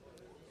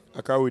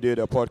We did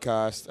a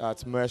podcast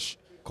at Mesh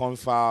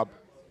Confab.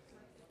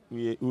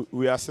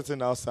 We are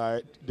sitting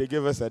outside. They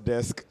gave us a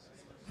desk.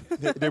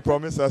 They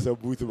promised us a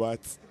booth, but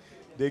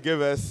they gave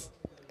us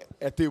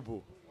a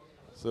table.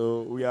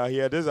 So we are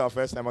here. This is our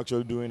first time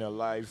actually doing a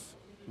live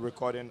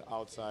recording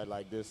outside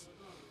like this.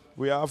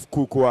 We have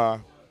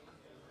Kuukuwa,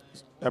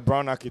 a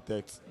brown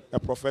architect, a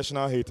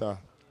professional hater.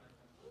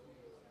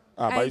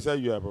 But you said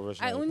you are a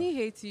professional I hater. only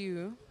hate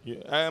you. Yeah,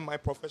 I am my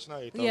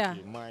professional hater. Yeah.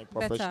 Okay, my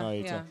professional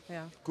Better. hater.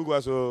 Yeah.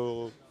 Kuukuwa,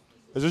 so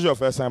is this your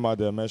first time at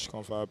the Mesh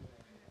Confab?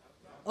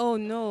 Oh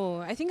no,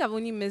 I think I've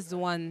only missed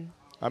one.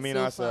 I mean,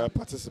 so as far. a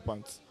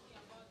participant.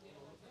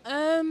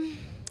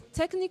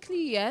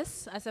 Technically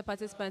yes, as a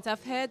participant.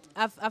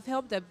 I've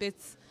helped a bit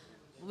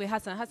with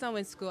Hassan. Hassan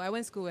went to school. I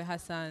went to school with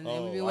Hassan,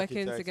 and we've been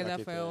working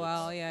together for a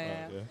while.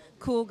 Yeah. Okay.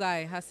 Cool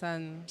guy,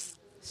 Hassan.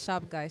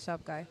 Sharp guy.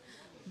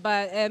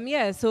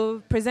 But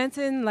so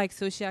presenting like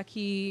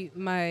Sociaki,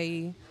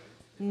 my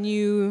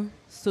new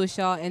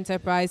social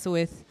enterprise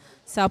with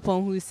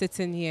Sapon, who's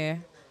sitting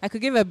here. I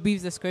could give a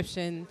brief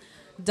description.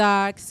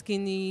 Dark,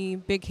 skinny,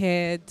 big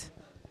head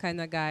kind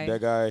of guy. The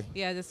guy.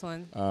 Yeah, this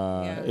one.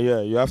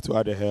 Yeah, you have to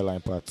add the hairline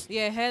part.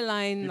 Yeah,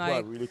 hairline, People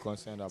like are really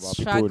concerned about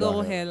struggle people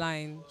with that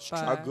hairline.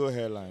 Struggle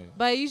hairline.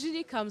 But it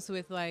usually comes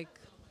with like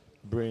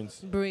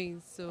Brains.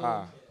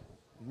 So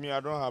Me, I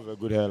don't have a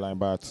good hairline,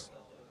 but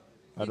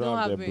I don't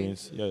have the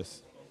brains.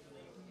 Yes.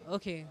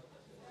 Okay.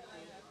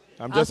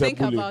 I'm I'll just think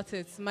a bully. about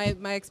it.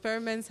 My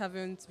experiments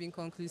haven't been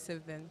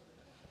conclusive then.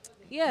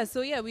 Yeah,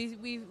 so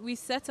we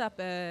set up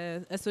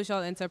a social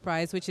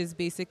enterprise, which is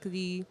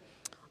basically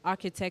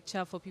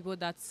architecture for people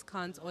that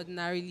can't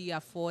ordinarily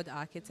afford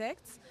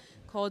architects,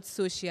 called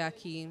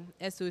Sociaki,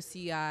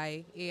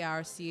 SOCIARCHI.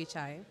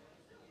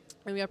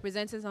 And we are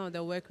presenting some of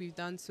the work we've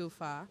done so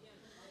far.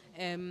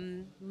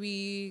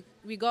 We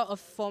got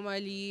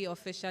formally,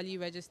 officially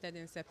registered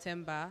in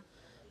September,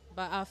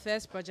 but our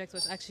first project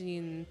was actually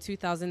in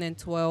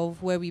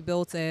 2012, where we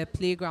built a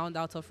playground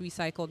out of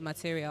recycled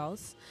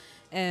materials.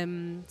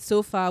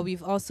 So far,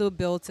 we've also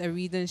built a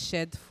reading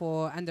shed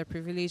for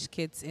underprivileged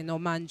kids in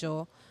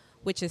Omanjo,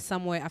 which is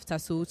somewhere after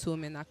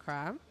Soutum in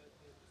Accra.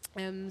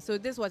 So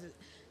this was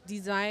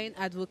design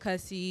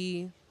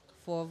advocacy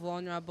for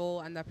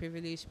vulnerable,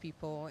 underprivileged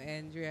people,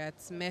 and we're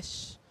at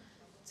Mesh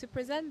to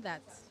present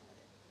that.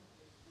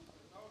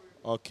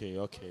 Okay.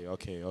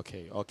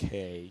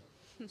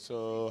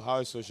 So how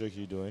is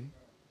Sociaki doing?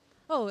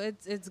 Oh,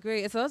 it's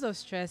great. It's a lot of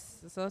stress.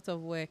 It's a lot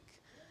of work.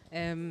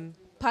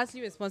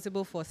 Partly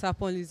responsible for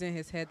Sapon losing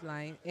his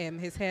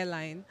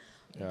hairline.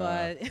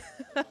 But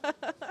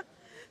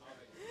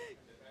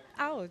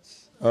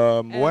ouch.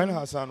 When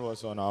Hassan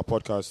was on our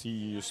podcast,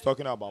 he was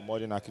talking about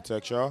modern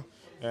architecture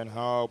and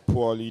how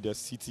poorly the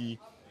city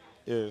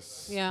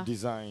is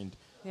designed.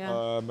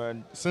 Yeah.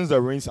 And since the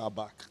rains are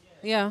back,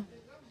 Yeah.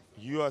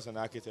 you as an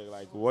architect,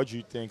 like, what do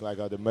you think, like,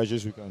 are the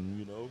measures we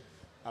can,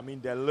 I mean,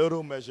 the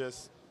little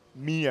measures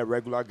me, a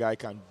regular guy,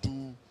 can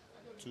do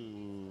to,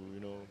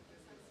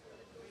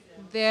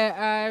 There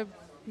are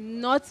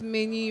not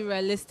many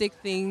realistic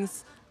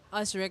things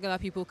us regular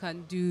people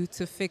can do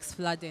to fix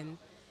flooding.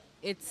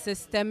 It's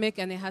systemic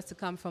and it has to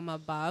come from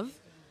above.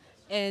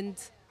 And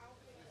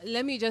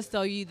let me just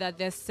tell you that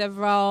there's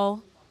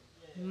several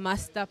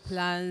master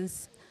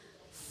plans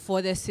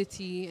for the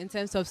city in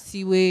terms of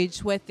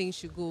sewage, where things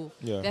should go.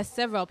 Yeah. There's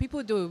several.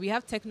 People do it. We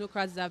have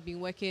technocrats that have been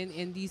working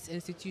in these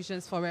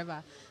institutions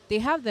forever. They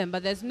have them,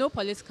 but there's no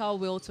political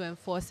will to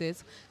enforce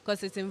it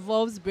because it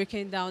involves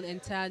breaking down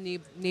entire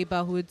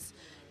neighborhoods,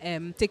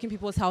 taking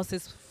people's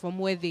houses from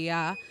where they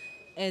are,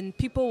 and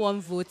people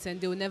want votes and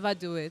they'll never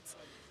do it.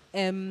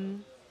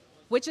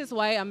 Which is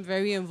why I'm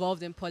very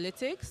involved in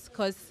politics,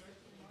 because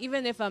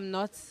even if I'm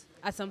not,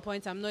 at some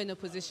point, I'm not in a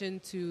position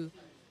to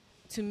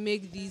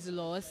make these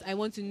laws. I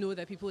want to know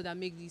the people that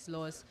make these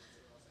laws,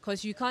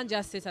 because you can't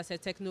just sit as a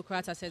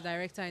technocrat, as a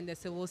director in the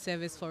civil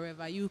service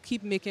forever. You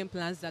keep making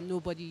plans that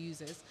nobody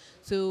uses.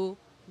 So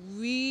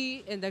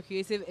we in the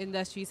creative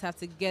industries have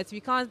to we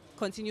can't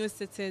continue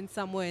sitting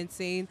somewhere and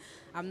saying,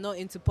 I'm not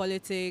into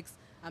politics,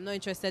 I'm not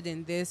interested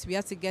in this. We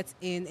have to get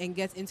in and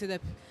get into the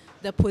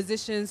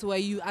positions where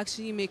you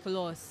actually make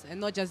laws and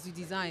not just do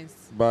designs.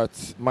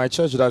 But my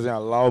church doesn't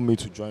allow me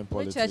to join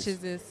politics. Which church is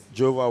this?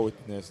 Jehovah's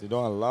Witness. They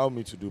don't allow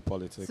me to do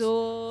politics.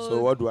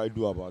 So what do I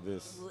do about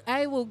this?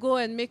 I will go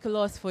and make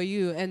laws for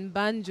you and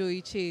ban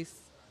Joey Chase.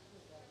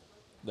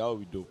 That would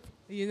be dope.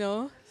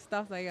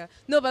 Stuff like that.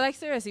 No, but like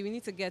seriously, we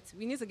need to get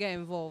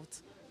involved.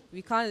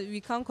 We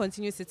can't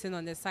continue sitting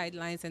on the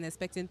sidelines and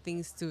expecting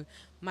things to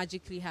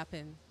magically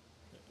happen.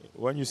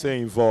 When you say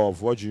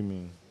involve, what do you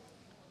mean?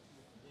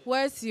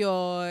 Where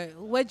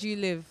do you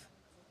live?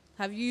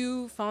 Have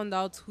you found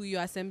out who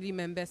your assembly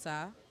members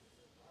are?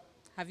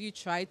 Have you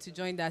tried to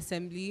join the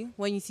assembly?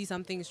 When you see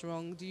something's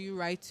wrong, do you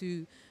write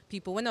to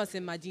people? When I was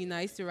in Medina,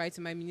 I used to write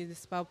to my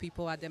municipal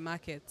people at the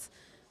market.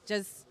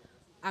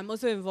 I'm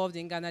also involved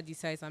in Ghana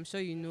Decides. I'm sure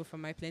you know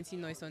from my plenty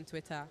noise on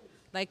Twitter.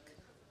 Like,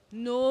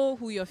 know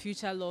who your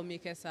future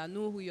lawmakers are,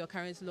 know who your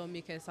current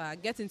lawmakers are,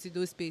 get into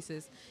those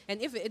spaces.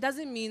 And if it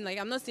doesn't mean, like,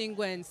 I'm not saying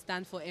go and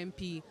stand for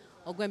MP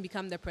or go and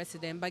become the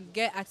president, but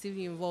get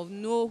actively involved,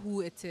 know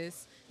who it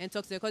is, and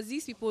talk to them. Because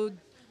these people,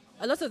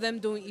 a lot of them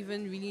don't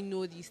even really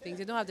know these things.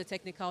 They don't have the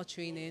technical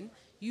training.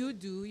 You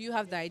do, you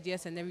have the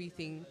ideas and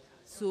everything.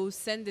 So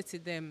send it to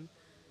them.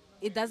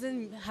 It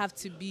doesn't have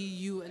to be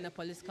you in a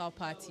political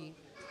party.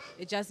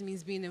 It just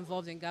means being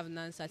involved in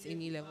governance at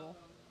any level.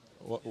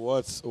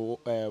 What's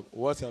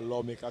a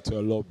lawmaker to a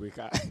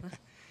lawbreaker?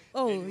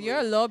 Oh, you're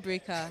a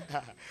lawbreaker.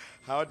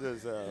 how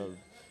does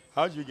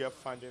how do you get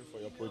funding for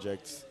your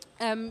projects?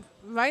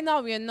 Right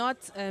now, we are not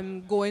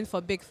going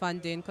for big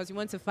funding because we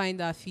want to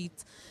find our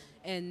feet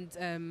and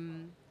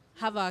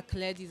have a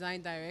clear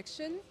design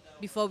direction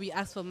before we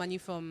ask for money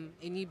from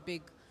any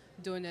big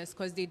donors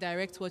because they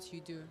direct what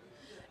you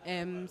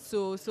do.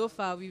 So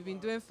far, we've been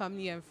doing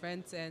family and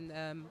friends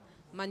and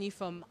money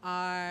from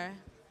our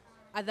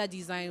other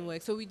design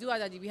work. So we do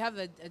we have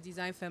a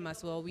design firm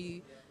as well.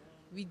 We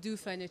do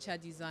furniture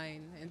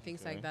design and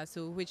things like that.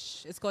 So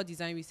which it's called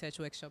Design Research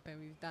Workshop,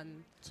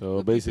 and So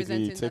we'll be basically,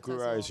 presenting that as Tekura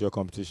well. is your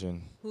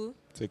competition. Who?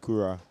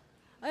 Tekura.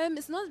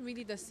 It's not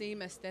really the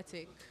same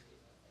aesthetic.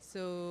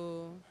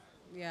 So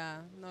yeah,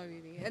 not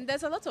really. And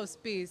there's a lot of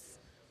space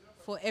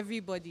for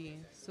everybody.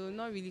 So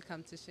not really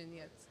competition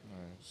yet.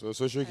 Right. So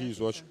social key I is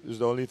think what so. is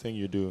the only thing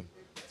you do.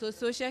 So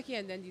social key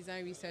and then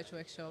design research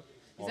workshop.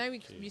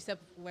 Research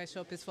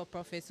workshop is for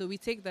profit. So we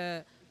take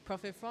the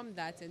profit from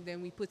that and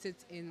then we put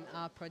it in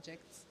our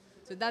projects.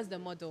 So that's the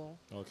model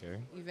Okay.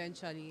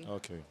 eventually.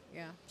 Okay.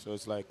 Yeah. So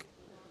it's like,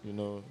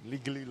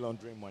 legally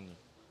laundering money.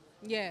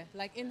 Yeah,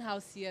 like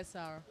in-house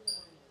CSR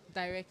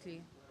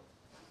directly.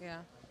 Yeah.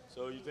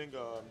 So you think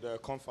the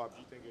confab,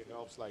 you think it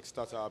helps like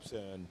startups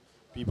and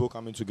people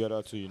coming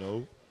together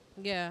to.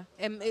 Yeah.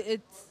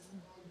 It's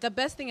the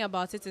best thing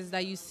about it is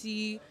that you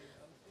see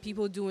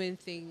people doing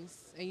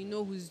things and you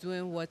know who's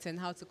doing what and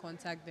how to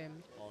contact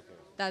them. Okay.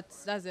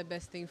 That's the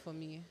best thing for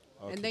me.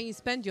 Okay. And then you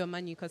spend your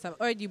money because I've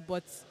already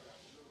bought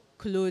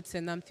clothes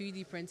and I'm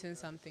 3D printing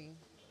something.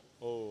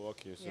 Oh,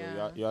 okay. So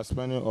Yeah. you're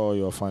spending all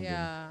your funding.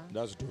 Yeah.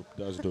 That's dope.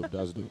 That's dope.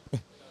 That's dope.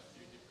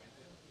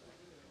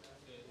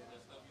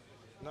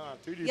 Nah,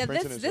 3D Yeah,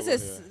 printing this over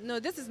is here. no,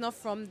 this is not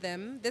from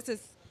them. This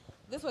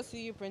was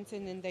 3D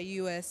printing in the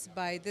US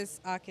by this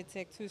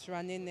architect who's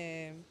running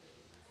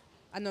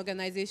an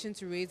organization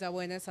to raise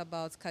awareness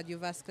about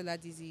cardiovascular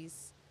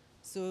disease.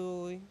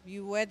 So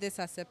you wear this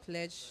as a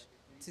pledge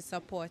to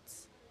support.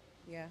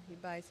 Yeah, you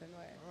buy it and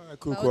wear it. All right, But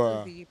Kuukuwa.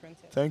 also 3D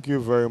printed. Thank you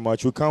very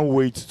much. We can't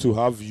wait to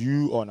have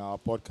you on our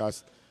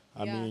podcast.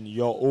 I Yeah. mean,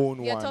 your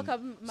own Yeah, one. talk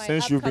about my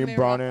Since you've been upcoming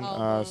browning rap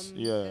us,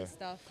 album yeah. and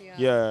stuff. Yeah.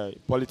 Yeah,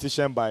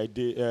 politician by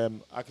day,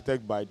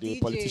 architect by day,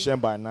 DJ. politician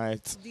by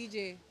night,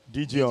 DJ.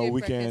 DJ on Prekese.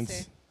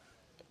 weekends.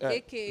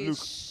 AKA Look,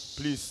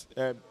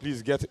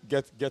 please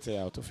get her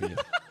out of here.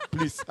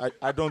 Please,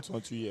 I don't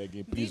want to hear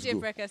again. Please DJ go.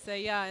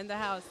 Prekese, yeah, in the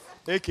house.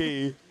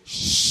 AKA.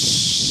 Shh.